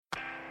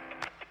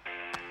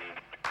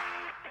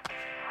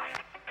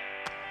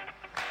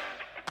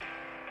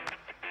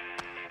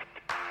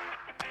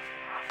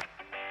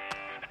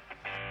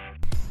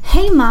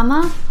Hey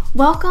mama,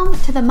 welcome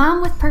to the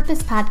Mom with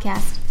Purpose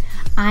podcast.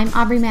 I'm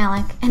Aubrey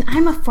Malik, and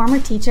I'm a former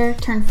teacher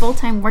turned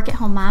full-time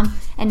work-at-home mom,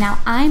 and now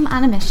I'm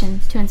on a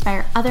mission to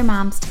inspire other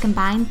moms to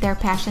combine their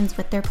passions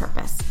with their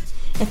purpose.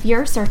 If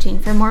you're searching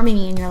for more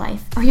meaning in your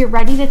life, or you're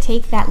ready to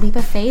take that leap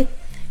of faith,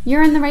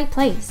 you're in the right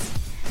place.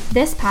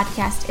 This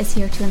podcast is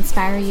here to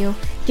inspire you,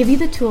 give you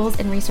the tools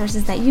and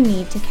resources that you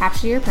need to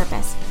capture your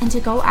purpose, and to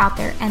go out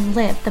there and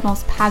live the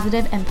most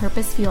positive and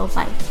purpose-fueled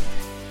life.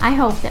 I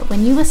hope that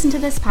when you listen to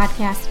this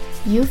podcast,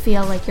 you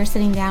feel like you're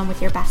sitting down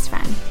with your best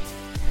friend.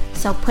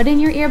 So put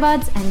in your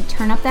earbuds and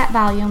turn up that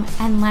volume,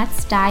 and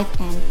let's dive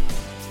in.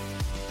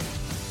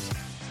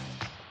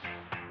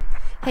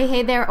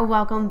 Hey there,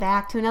 welcome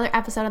back to another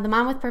episode of the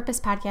Mom with Purpose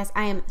podcast.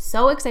 I am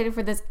so excited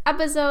for this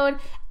episode.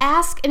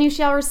 Ask and you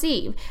shall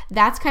receive.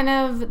 That's kind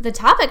of the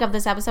topic of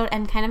this episode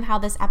and kind of how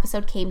this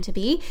episode came to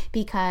be,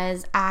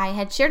 because I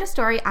had shared a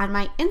story on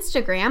my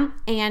Instagram.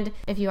 And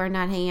if you are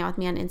not hanging out with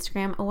me on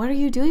Instagram, what are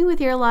you doing with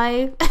your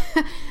life?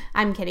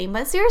 I'm kidding,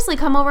 but seriously,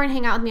 come over and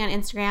hang out with me on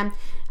Instagram.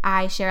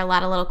 I share a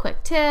lot of little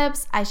quick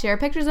tips. I share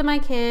pictures of my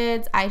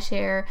kids. I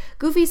share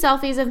goofy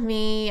selfies of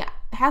me.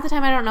 Half the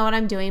time I don't know what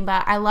I'm doing,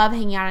 but I love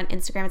hanging out on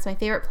Instagram. It's my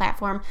favorite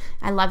platform.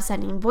 I love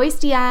sending voice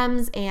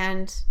DMs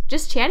and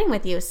just chatting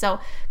with you. So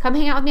come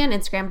hang out with me on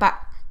Instagram. But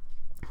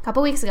a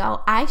couple weeks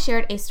ago, I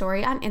shared a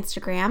story on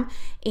Instagram,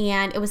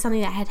 and it was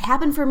something that had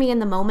happened for me in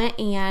the moment,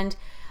 and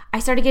I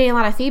started getting a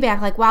lot of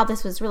feedback like, wow,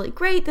 this was really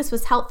great. This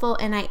was helpful.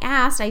 And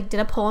I did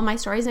a poll in my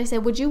stories, and I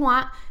said, would you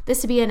want this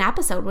to be an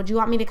episode? Would you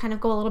want me to kind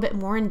of go a little bit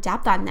more in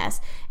depth on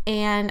this?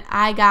 And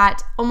I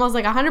got almost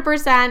like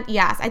 100%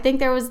 yes. I think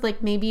there was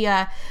like maybe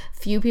a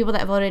few people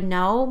that voted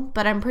no,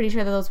 but I'm pretty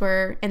sure that those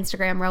were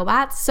Instagram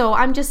robots. So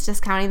I'm just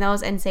discounting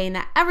those and saying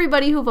that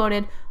everybody who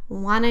voted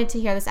wanted to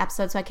hear this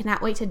episode, so I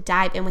cannot wait to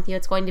dive in with you.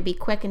 It's going to be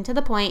quick and to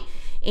the point,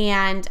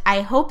 and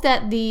I hope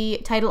that the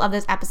title of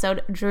this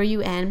episode drew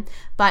you in,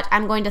 but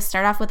I'm going to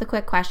start off with a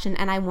quick question,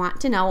 and I want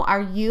to know,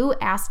 are you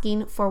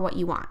asking for what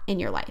you want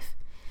in your life?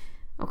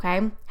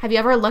 Okay? Have you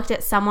ever looked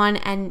at someone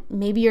and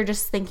maybe you're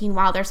just thinking,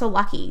 wow, they're so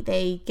lucky.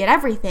 They get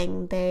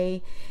everything.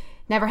 They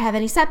never have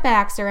any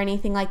setbacks or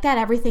anything like that.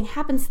 Everything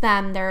happens to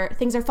them.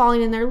 Things are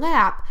falling in their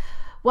lap.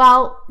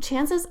 Well,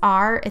 chances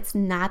are it's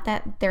not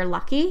that they're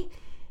lucky.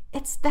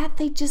 It's that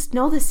they just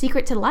know the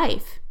secret to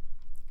life.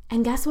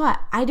 And guess what?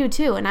 I do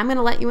too, and I'm going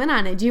to let you in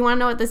on it. Do you want to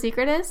know what the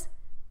secret is?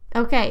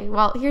 Okay,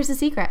 well, here's the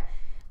secret.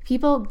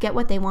 People get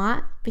what they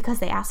want because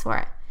they ask for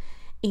it.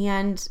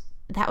 And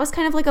that was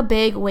kind of like a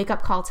big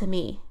wake-up call to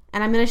me.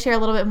 And I'm going to share a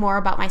little bit more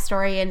about my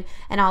story and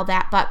all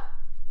that. But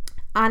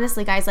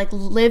honestly, guys, like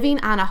living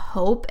on a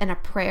hope and a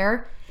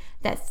prayer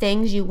that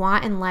things you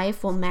want in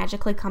life will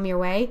magically come your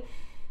way,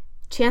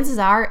 chances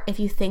are, if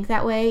you think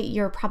that way,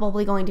 you're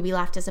probably going to be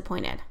left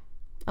disappointed.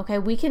 Okay,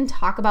 we can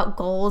talk about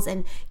goals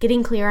and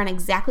getting clear on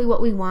exactly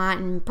what we want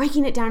and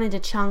breaking it down into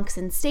chunks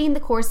and staying the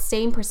course,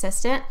 staying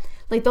persistent.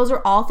 Like those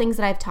are all things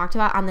that I've talked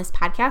about on this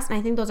podcast, and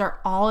I think those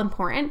are all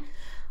important.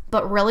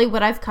 But really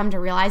what I've come to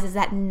realize is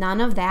that none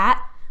of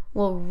that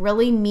will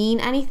really mean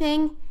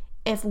anything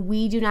if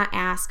we do not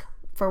ask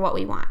for what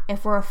we want,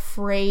 if we're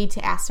afraid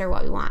to ask for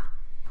what we want.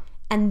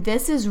 And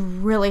this is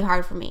really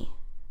hard for me,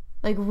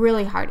 like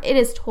really hard. It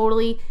is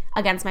totally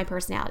against my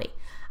personality.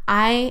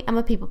 I am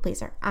a people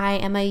pleaser. I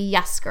am a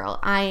yes girl.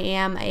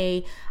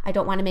 I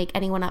don't want to make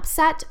anyone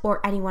upset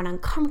or anyone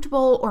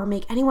uncomfortable or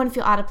make anyone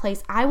feel out of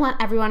place. I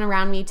want everyone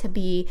around me to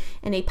be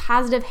in a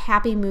positive,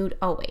 happy mood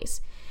always.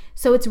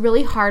 So it's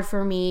really hard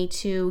for me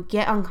to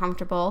get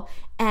uncomfortable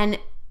and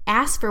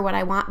ask for what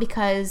I want,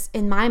 because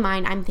in my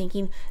mind, I'm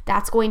thinking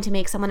that's going to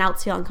make someone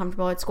else feel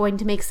uncomfortable. It's going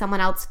to make someone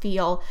else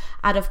feel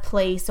out of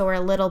place or a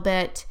little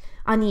bit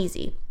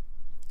uneasy.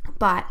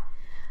 But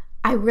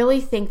I really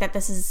think that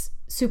this is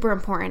super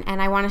important,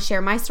 and I want to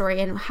share my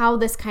story and how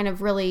this kind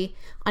of really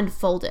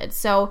unfolded.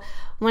 So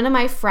one of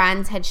my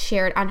friends had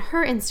shared on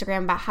her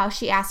Instagram about how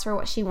she asked for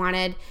what she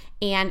wanted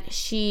and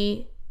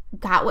she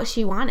got what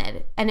she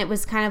wanted, and it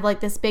was kind of like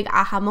this big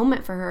aha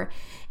moment for her.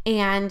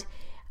 And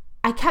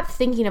I kept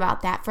thinking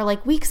about that for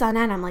like weeks on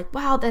end. I'm like,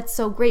 wow, that's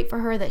so great for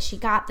her that she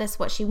got this,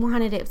 what she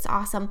wanted. It was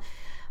awesome.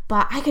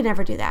 But I could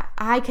never do that.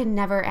 I could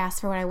never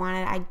ask for what I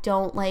wanted. I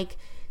don't like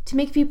to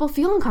make people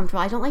feel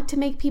uncomfortable. I don't like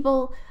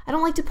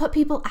to put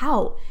people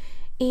out.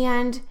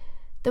 And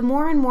the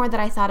more and more that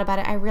I thought about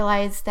it, I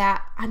realized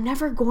that I'm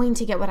never going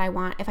to get what I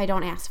want if I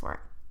don't ask for it.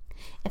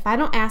 If I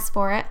don't ask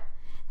for it,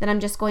 then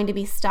I'm just going to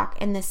be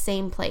stuck in the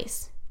same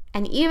place.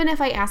 And even if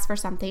I ask for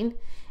something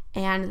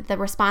and the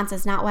response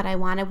is not what I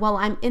wanted, well,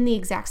 I'm in the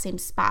exact same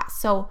spot.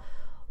 So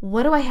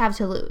what do I have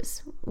to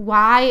lose?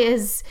 Why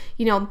is,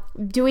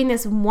 doing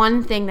this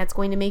one thing that's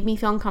going to make me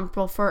feel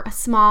uncomfortable for a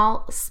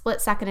small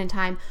split second in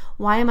time,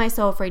 why am I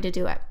so afraid to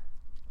do it?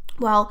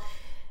 Well,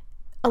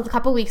 a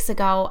couple weeks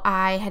ago,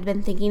 I had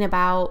been thinking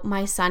about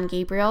my son,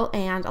 Gabriel,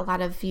 and a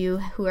lot of you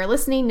who are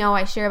listening know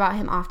I share about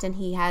him often.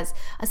 He has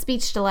a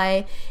speech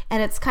delay,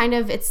 and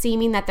it's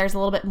seeming that there's a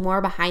little bit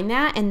more behind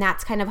that, and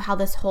that's kind of how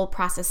this whole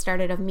process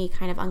started of me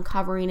kind of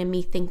uncovering and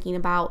me thinking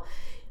about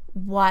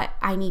what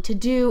I need to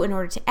do in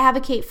order to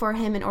advocate for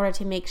him, in order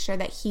to make sure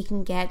that he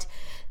can get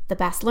the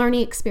best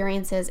learning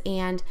experiences.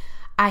 And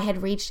I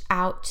had reached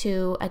out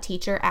to a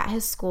teacher at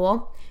his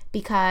school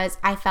because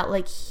I felt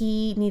like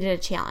he needed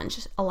a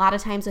challenge. A lot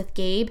of times with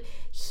Gabe,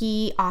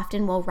 he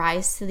often will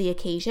rise to the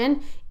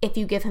occasion if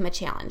you give him a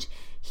challenge.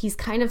 He's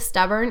kind of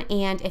stubborn,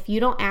 and if you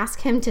don't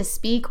ask him to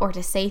speak or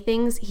to say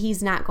things,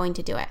 he's not going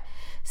to do it.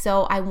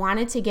 So I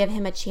wanted to give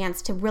him a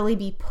chance to really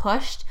be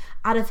pushed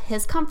out of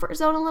his comfort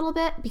zone a little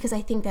bit, because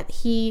I think that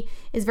he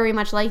is very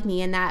much like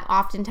me, and that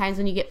oftentimes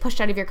when you get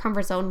pushed out of your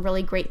comfort zone,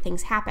 really great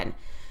things happen.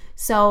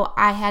 So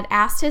I had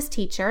asked his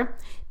teacher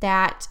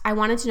that I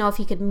wanted to know if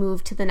he could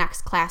move to the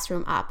next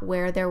classroom up,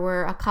 where there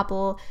were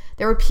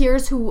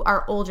peers who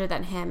are older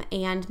than him,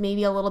 and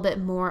maybe a little bit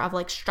more of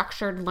like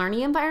structured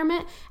learning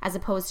environment as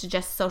opposed to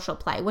just social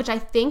play, which I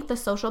think the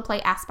social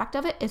play aspect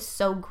of it is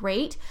so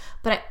great,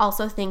 but I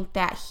also think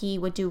that he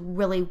would do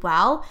really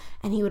well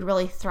and he would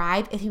really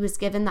thrive if he was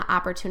given the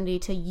opportunity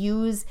to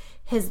use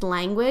his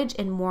language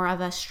in more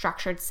of a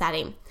structured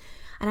setting.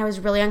 And I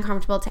was really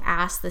uncomfortable to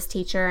ask this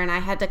teacher, and I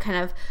had to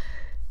kind of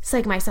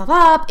psych myself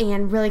up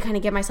and really kind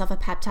of give myself a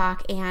pep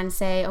talk and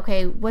say,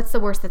 okay, what's the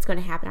worst that's going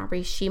to happen,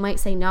 Aubrey? She might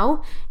say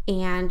no,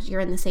 and you're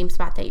in the same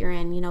spot that you're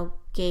in. You know,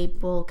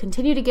 Gabe will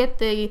continue to get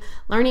the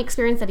learning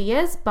experience that he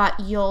is, but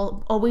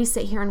you'll always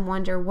sit here and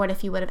wonder, what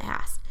if you would have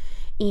asked?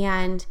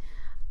 And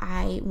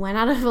I went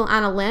out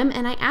on a limb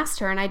and I asked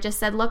her, and I just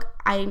said, look,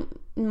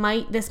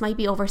 this might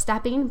be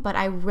overstepping, but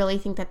I really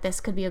think that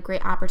this could be a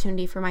great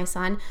opportunity for my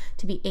son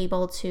to be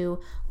able to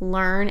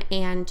learn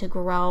and to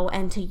grow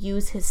and to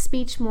use his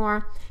speech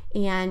more.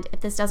 And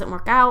if this doesn't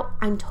work out,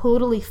 I'm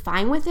totally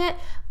fine with it,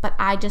 but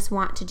I just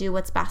want to do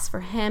what's best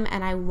for him,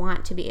 and I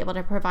want to be able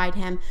to provide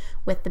him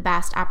with the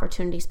best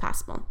opportunities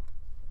possible.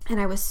 And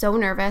I was so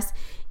nervous,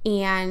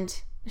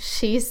 and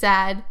she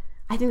said,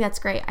 I think that's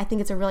great. I think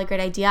it's a really great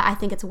idea. I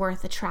think it's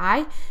worth a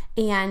try.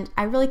 And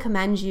I really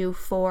commend you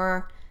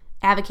for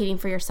advocating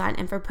for your son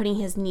and for putting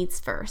his needs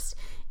first.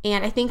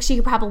 And I think she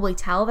could probably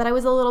tell that I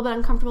was a little bit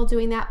uncomfortable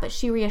doing that, but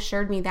she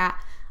reassured me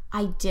that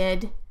I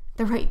did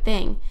the right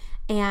thing.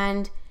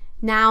 And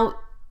now,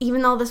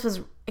 even though this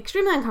was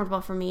extremely uncomfortable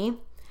for me,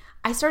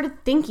 I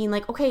started thinking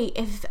like, okay,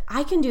 if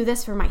I can do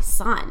this for my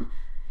son,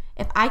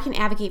 if I can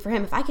advocate for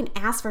him, if I can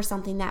ask for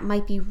something that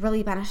might be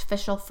really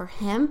beneficial for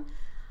him,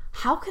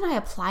 how can I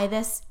apply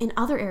this in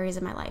other areas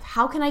of my life?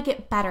 How can I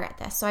get better at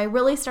this? So I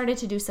really started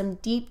to do some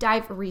deep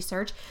dive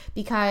research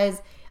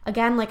because,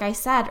 again, like I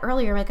said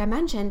earlier, like I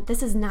mentioned,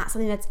 this is not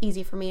something that's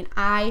easy for me. And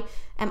I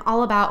am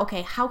all about,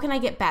 okay, how can I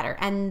get better?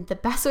 And the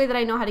best way that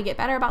I know how to get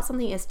better about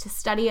something is to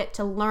study it,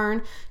 to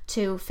learn,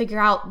 to figure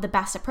out the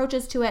best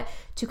approaches to it,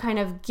 to kind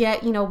of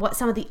get, what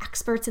some of the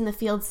experts in the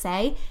field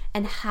say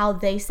and how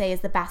they say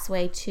is the best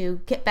way to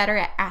get better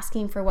at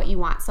asking for what you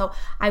want. So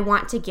I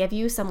want to give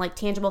you some like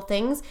tangible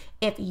things.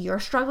 If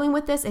you're struggling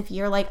with this, if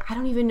you're like, I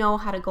don't even know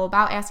how to go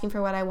about asking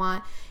for what I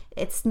want,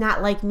 it's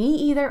not like me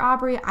either,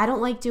 Aubrey. I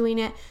don't like doing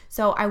it.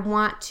 So I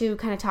want to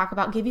kind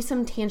of give you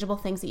some tangible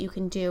things that you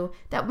can do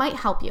that might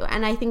help you.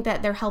 And I think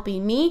that they're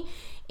helping me.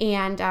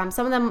 And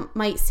some of them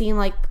might seem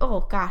like, oh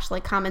gosh,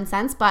 like common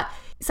sense, but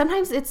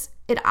sometimes it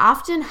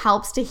often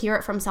helps to hear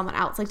it from someone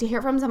else, like to hear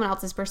it from someone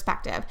else's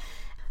perspective.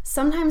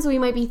 Sometimes we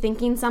might be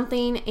thinking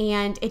something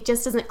and it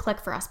just doesn't click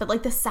for us. But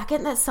like the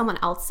second that someone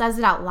else says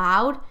it out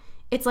loud,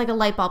 it's like a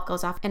light bulb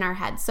goes off in our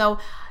head. So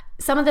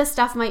some of this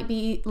stuff might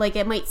be like,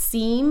 it might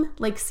seem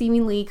like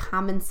seemingly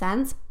common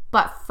sense,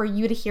 but for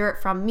you to hear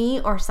it from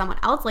me or someone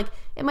else, like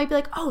it might be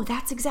like, oh,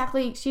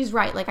 she's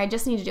right. Like I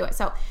just need to do it.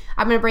 So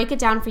I'm going to break it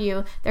down for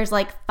you. There's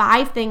like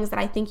 5 things that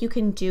I think you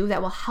can do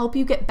that will help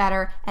you get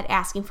better at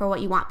asking for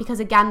what you want. Because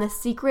again, the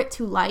secret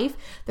to life,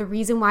 the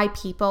reason why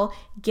people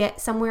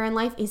get somewhere in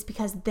life is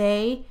because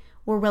they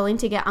were willing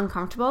to get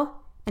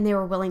uncomfortable and they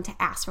were willing to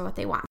ask for what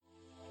they want.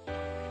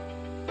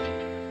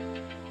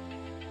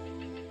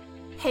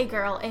 Hey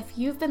girl, if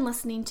you've been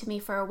listening to me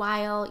for a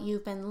while,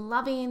 you've been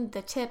loving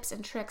the tips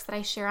and tricks that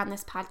I share on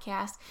this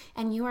podcast,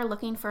 and you are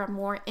looking for a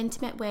more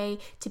intimate way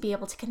to be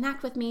able to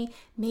connect with me,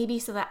 maybe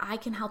so that I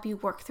can help you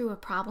work through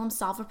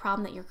solve a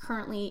problem that you're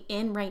currently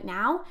in right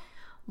now,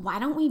 why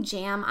don't we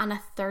jam on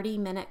a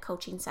 30-minute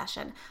coaching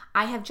session?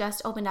 I have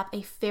just opened up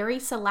a very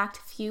select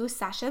few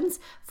sessions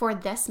for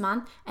this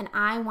month, and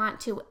I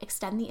want to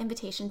extend the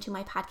invitation to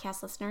my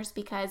podcast listeners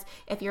because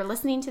if you're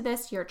listening to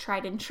this, you're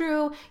tried and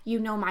true, you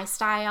know my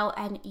style,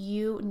 and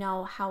you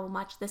know how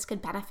much this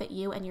could benefit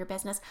you and your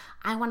business.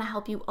 I want to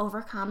help you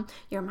overcome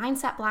your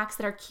mindset blocks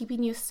that are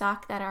keeping you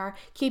stuck, that are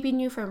keeping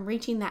you from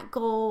reaching that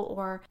goal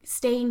or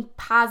staying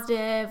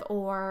positive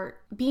or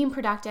being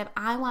productive.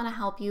 I want to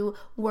help you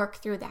work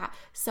through that.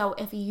 So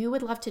if you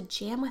would love to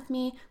jam with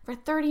me for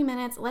 30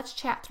 minutes, let's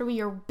chat through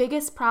your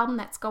biggest problem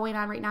that's going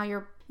on right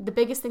now, the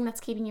biggest thing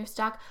that's keeping you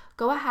stuck,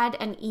 go ahead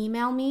and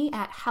email me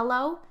at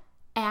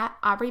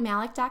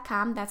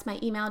hello@aubreymalick.com. That's my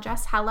email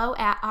address,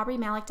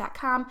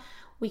 hello@aubreymalick.com.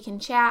 We can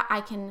chat.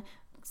 I can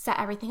set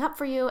everything up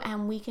for you,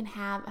 and we can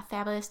have a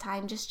fabulous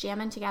time just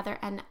jamming together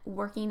and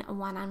working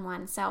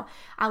one-on-one. So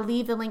I'll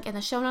leave the link in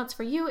the show notes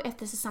for you if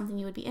this is something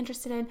you would be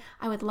interested in.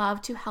 I would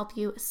love to help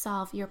you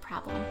solve your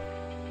problem.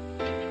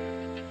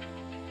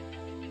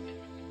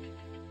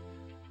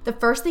 The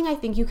first thing I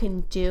think you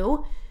can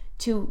do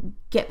to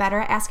get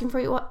better at asking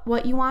for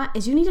what you want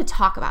is you need to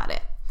talk about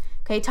it.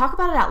 Okay, talk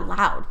about it out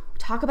loud.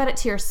 Talk about it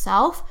to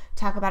yourself,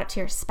 talk about it to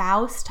your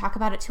spouse, talk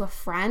about it to a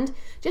friend.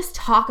 Just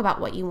talk about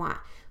what you want.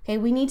 Okay,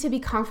 we need to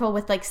be comfortable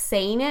with like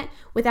saying it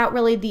without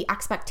really the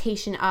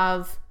expectation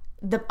of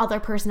the other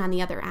person on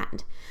the other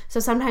end.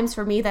 So sometimes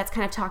for me, that's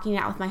kind of talking it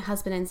out with my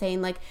husband and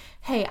saying like,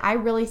 hey, I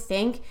really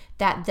think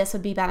that this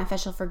would be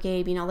beneficial for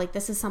Gabe. You know, like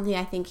this is something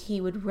I think he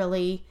would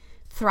really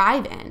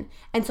thrive in.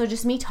 And so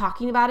just me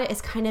talking about it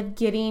is kind of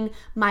getting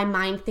my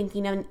mind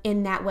thinking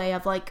in that way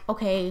of like,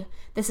 okay,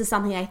 this is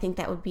something I think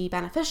that would be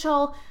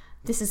beneficial.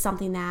 This is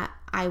something that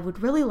I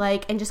would really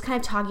like, and just kind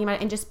of talking about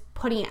it and just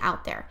putting it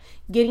out there,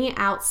 getting it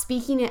out,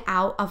 speaking it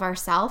out of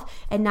ourselves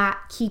and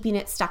not keeping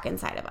it stuck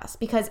inside of us.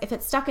 Because if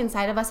it's stuck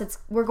inside of us,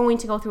 we're going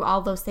to go through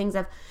all those things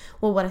of,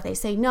 well, what if they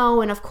say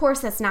no? And of course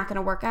that's not going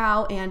to work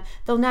out, and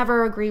they'll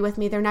never agree with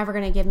me. They're never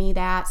going to give me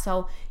that.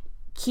 So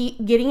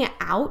keep getting it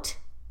out,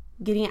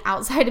 getting it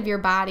outside of your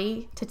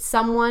body to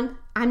someone.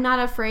 I'm not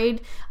afraid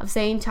of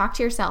saying, talk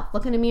to yourself,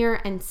 look in a mirror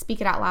and speak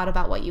it out loud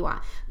about what you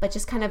want, but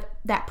just kind of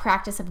that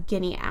practice of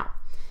getting it out.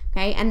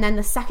 Okay. And then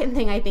the second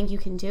thing I think you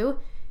can do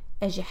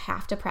is you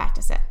have to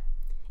practice it.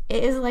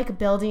 It is like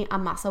building a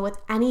muscle with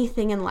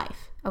anything in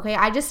life. Okay.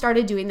 I just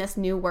started doing this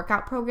new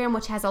workout program,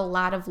 which has a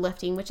lot of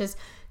lifting, which is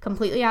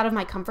completely out of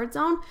my comfort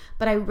zone,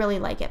 but I really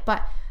like it.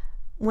 But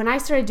when I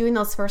started doing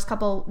those first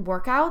couple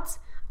workouts,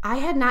 I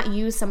had not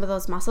used some of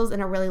those muscles in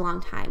a really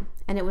long time,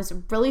 and it was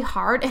really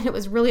hard and it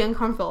was really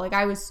uncomfortable. Like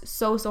I was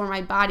so sore,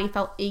 my body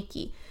felt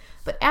achy.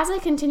 But as I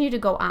continued to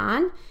go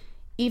on,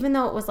 even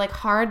though it was like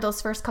hard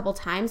those first couple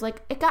times,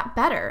 like it got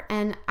better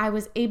and I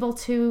was able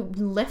to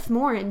lift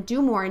more and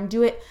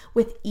do it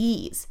with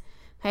ease.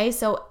 Okay,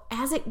 so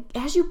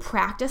as you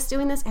practice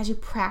doing this, as you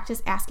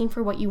practice asking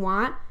for what you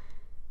want,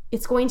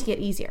 it's going to get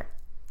easier.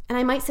 And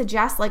I might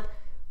suggest, like,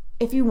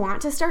 if you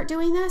want to start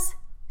doing this,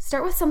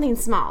 start with something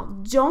small.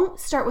 Don't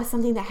start with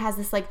something that has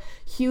this like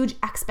huge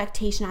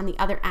expectation on the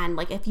other end.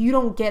 Like if you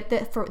don't get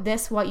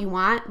what you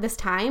want this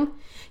time,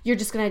 you're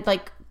just going to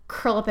like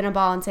curl up in a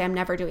ball and say, I'm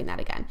never doing that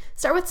again.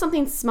 Start with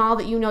something small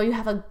that you know you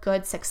have a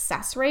good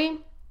success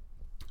rate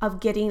of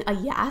getting a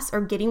yes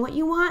or getting what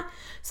you want,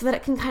 so that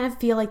it can kind of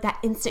feel like that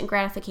instant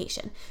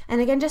gratification.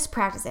 And again, just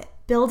practice it.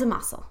 Build a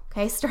muscle.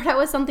 Okay. Start out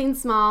with something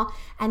small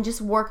and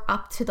just work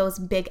up to those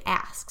big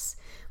asks.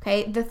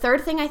 Okay, the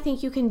third thing I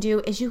think you can do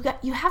is you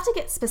have to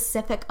get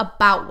specific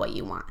about what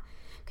you want,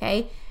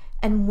 okay,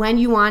 and when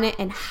you want it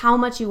and how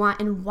much you want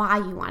and why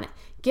you want it.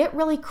 Get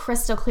really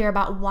crystal clear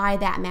about why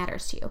that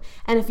matters to you.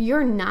 And if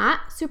you're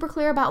not super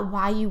clear about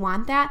why you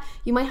want that,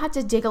 you might have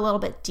to dig a little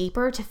bit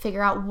deeper to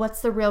figure out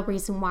what's the real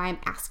reason why I'm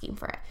asking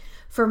for it.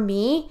 For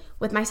me,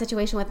 with my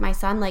situation with my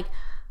son, like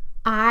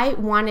I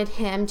wanted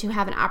him to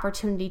have an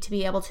opportunity to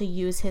be able to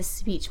use his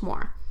speech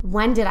more.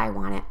 When did I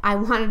want it? I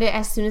wanted it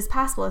as soon as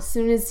possible, as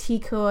soon as he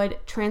could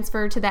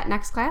transfer to that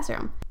next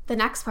classroom. The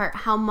next part,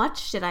 how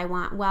much did I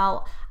want?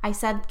 Well, I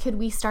said, could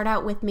we start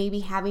out with maybe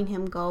having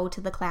him go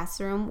to the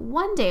classroom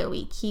 1 day a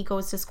week? He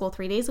goes to school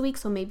 3 days a week,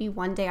 so maybe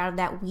 1 day out of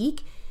that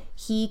week,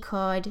 he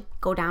could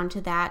go down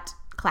to that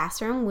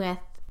classroom with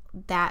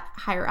that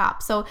higher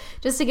up. So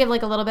just to give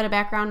like a little bit of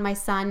background, my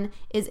son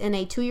is in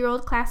a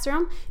 2-year-old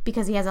classroom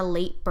because he has a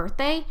late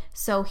birthday.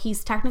 So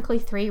he's technically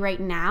 3 right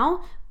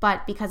now,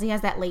 but because he has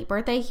that late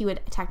birthday, he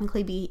would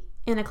technically be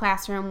in a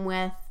classroom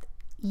with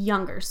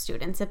younger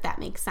students, if that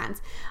makes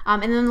sense.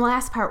 And then the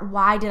last part,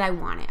 why did I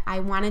want it? I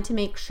wanted to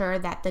make sure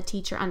that the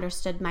teacher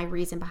understood my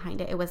reason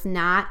behind it. It was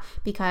not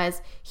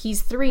because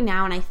he's 3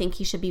 now and I think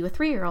he should be with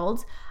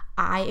 3-year-olds.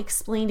 I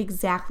explained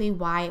exactly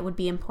why it would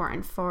be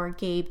important for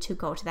Gabe to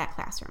go to that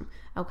classroom.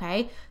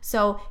 Okay,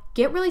 so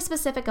get really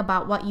specific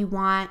about what you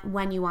want,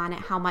 when you want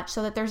it, how much,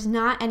 so that there's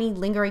not any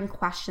lingering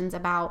questions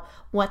about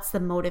what's the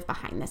motive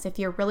behind this. If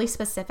you're really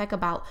specific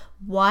about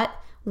what,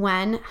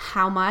 when,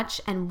 how much,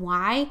 and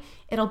why,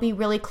 it'll be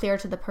really clear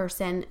to the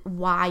person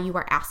why you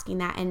are asking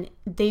that, and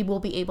they will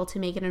be able to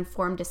make an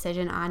informed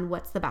decision on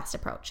what's the best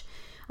approach.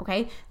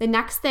 Okay, the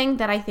next thing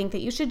that I think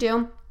that you should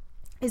do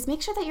is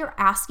make sure that you're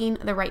asking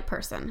the right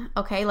person,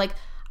 okay? Like,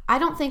 I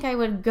don't think I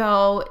would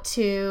go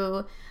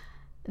to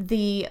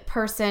the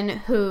person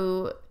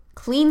who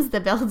cleans the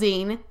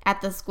building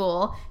at the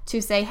school to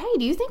say, hey,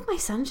 do you think my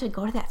son should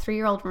go to that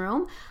 3-year-old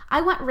room?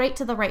 I went right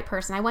to the right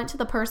person. I went to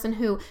the person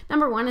who,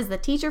 number one, is the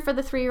teacher for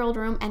the 3-year-old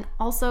room, and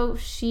also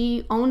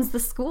she owns the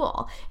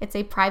school. It's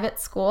a private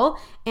school,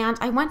 and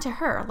I went to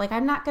her. Like,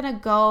 I'm not going to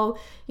go,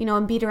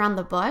 and beat around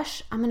the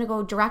bush. I'm going to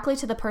go directly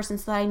to the person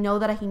so that I know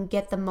that I can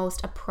get the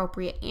most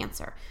appropriate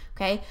answer,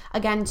 okay?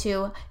 Again,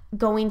 to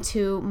going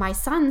to my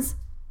son's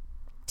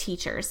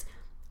teachers,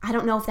 I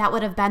don't know if that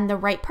would have been the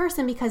right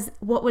person, because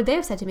what would they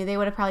have said to me? They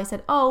would have probably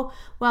said, oh,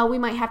 well, we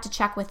might have to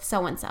check with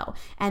so-and-so.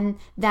 And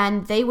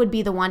then they would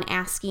be the one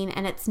asking,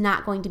 and it's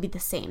not going to be the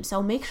same.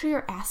 So make sure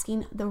you're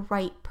asking the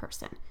right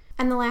person.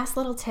 And the last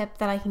little tip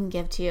that I can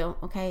give to you,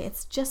 okay,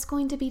 it's just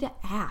going to be to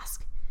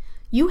ask.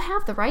 You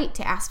have the right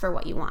to ask for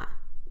what you want.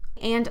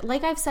 And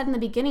like I've said in the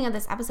beginning of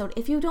this episode,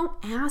 if you don't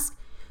ask,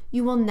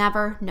 you will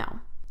never know.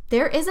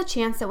 There is a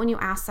chance that when you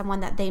ask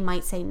someone that they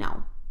might say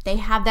no. They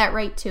have that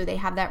right to. They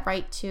have that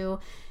right to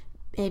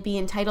be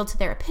entitled to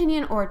their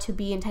opinion or to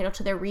be entitled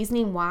to their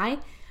reasoning why.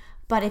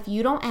 But if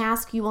you don't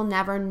ask, you will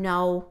never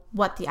know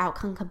what the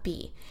outcome could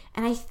be.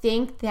 And I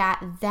think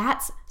that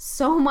that's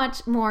so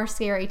much more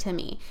scary to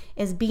me,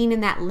 is being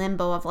in that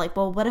limbo of like,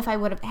 well, what if I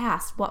would have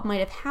asked? What might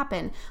have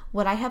happened?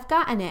 Would I have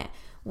gotten it?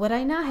 Would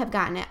I not have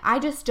gotten it? I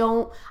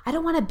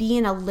don't want to be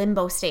in a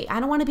limbo state. I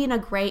don't want to be in a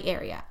gray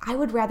area. I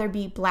would rather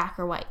be black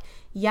or white.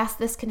 Yes,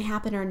 this can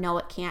happen, or no,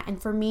 it can't.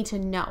 And for me to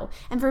know.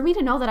 And for me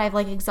to know that I've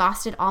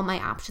exhausted all my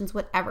options,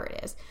 whatever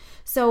it is.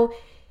 So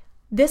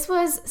this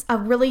was a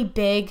really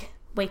big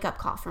wake-up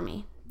call for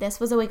me. This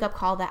was a wake-up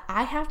call that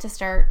I have to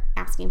start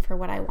asking for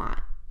what I want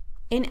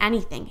in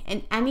anything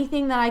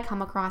that I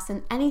come across,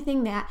 and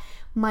anything that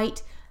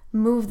might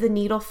move the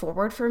needle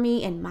forward for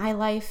me in my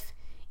life,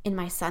 in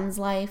my son's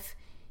life,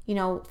 in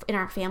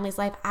our family's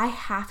life. I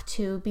have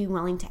to be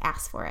willing to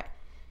ask for it,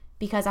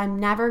 because I'm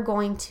never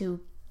going to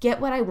get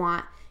what I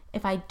want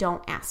if I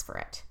don't ask for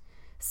it.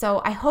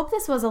 So I hope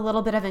this was a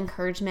little bit of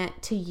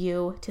encouragement to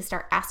you to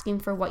start asking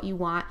for what you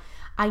want.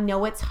 I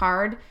know it's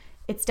hard.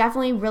 It's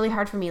definitely really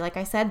hard for me. Like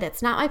I said,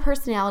 that's not my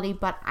personality,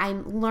 but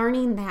I'm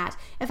learning that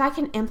if I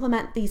can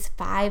implement these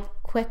 5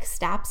 quick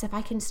steps, if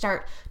I can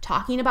start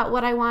talking about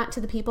what I want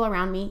to the people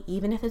around me,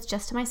 even if it's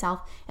just to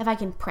myself, if I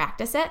can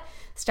practice it,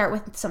 start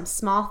with some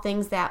small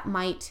things that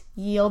might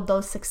yield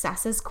those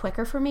successes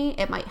quicker for me,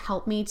 it might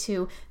help me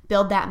to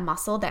build that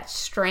muscle, that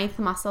strength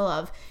muscle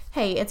of,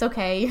 hey, it's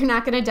okay. You're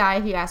not going to die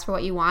if you ask for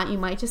what you want. You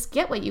might just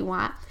get what you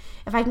want.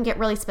 If I can get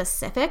really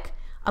specific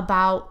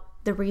about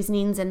the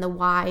reasonings and the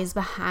whys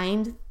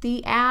behind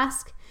the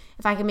ask,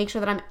 if I can make sure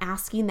that I'm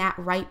asking that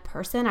right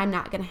person, I'm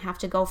not going to have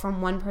to go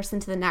from one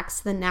person to the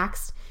next,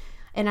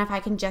 and if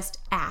I can just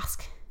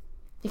ask.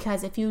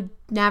 Because if you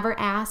never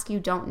ask, you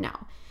don't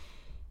know.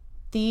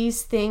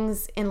 These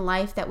things in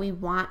life that we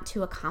want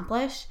to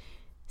accomplish,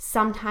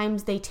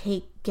 sometimes they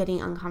take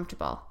getting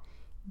uncomfortable,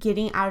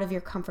 getting out of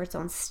your comfort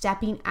zone,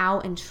 stepping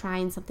out and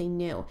trying something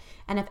new.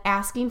 And if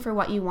asking for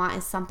what you want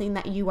is something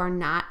that you are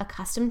not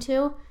accustomed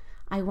to,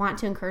 I want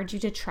to encourage you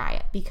to try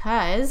it,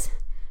 because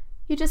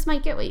you just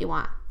might get what you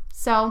want.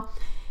 So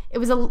it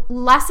was a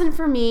lesson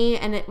for me,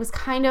 and it was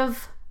kind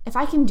of, if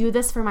I can do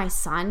this for my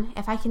son,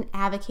 if I can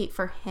advocate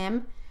for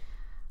him,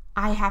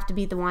 I have to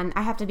be the one.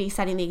 I have to be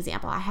setting the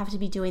example. I have to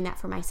be doing that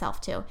for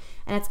myself too.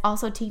 And it's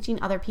also teaching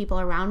other people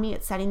around me.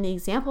 It's setting the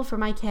example for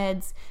my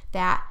kids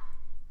that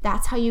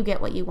that's how you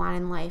get what you want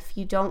in life.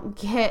 You don't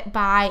get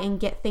by and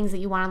get things that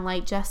you want in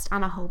life just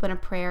on a hope and a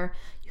prayer.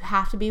 You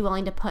have to be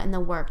willing to put in the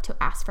work to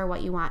ask for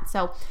what you want.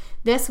 So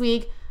this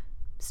week,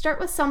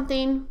 start with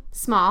something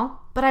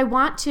small, but I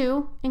want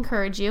to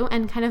encourage you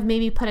and kind of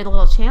maybe put a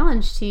little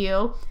challenge to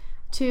you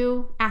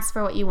to ask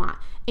for what you want.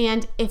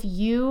 And if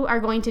you are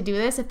going to do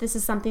this, if this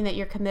is something that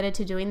you're committed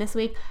to doing this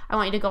week, I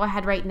want you to go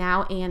ahead right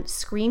now and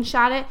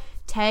screenshot it,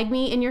 tag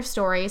me in your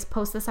stories,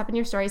 post this up in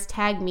your stories,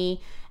 tag me.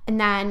 And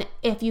then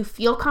if you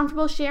feel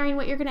comfortable sharing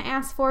what you're going to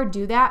ask for,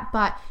 do that.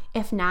 But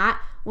if not,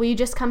 will you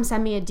just come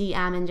send me a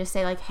DM and just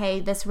say hey,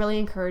 this really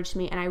encouraged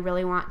me and I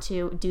really want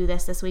to do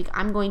this week.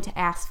 I'm going to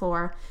ask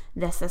for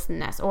this, and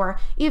this. Or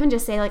even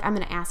just say I'm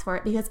going to ask for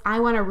it because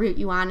I want to root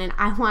you on and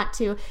I want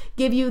to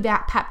give you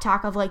that pep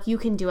talk of you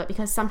can do it,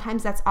 because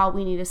sometimes that's all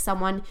we need is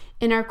someone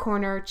in our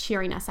corner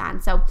cheering us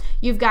on. So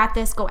you've got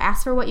this. Go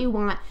ask for what you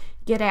want.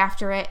 Get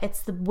after it.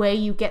 It's the way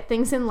you get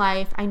things in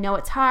life. I know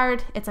it's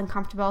hard. It's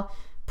uncomfortable.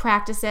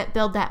 Practice it,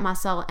 build that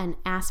muscle, and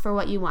ask for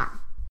what you want.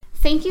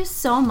 Thank you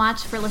so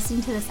much for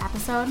listening to this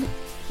episode.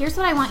 Here's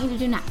what I want you to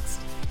do next.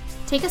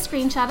 Take a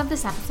screenshot of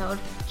this episode,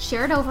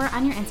 share it over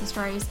on your Insta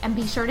stories, and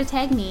be sure to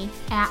tag me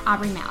at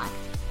Aubrey Malik.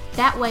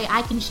 That way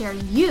I can share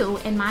you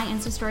in my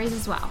Insta stories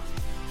as well.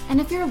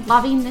 And if you're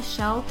loving this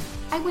show,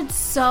 I would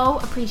so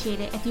appreciate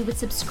it if you would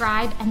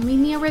subscribe and leave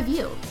me a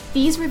review.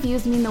 These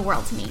reviews mean the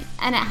world to me,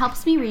 and it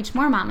helps me reach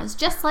more mamas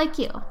just like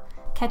you.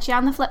 Catch you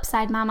on the flip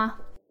side, mama.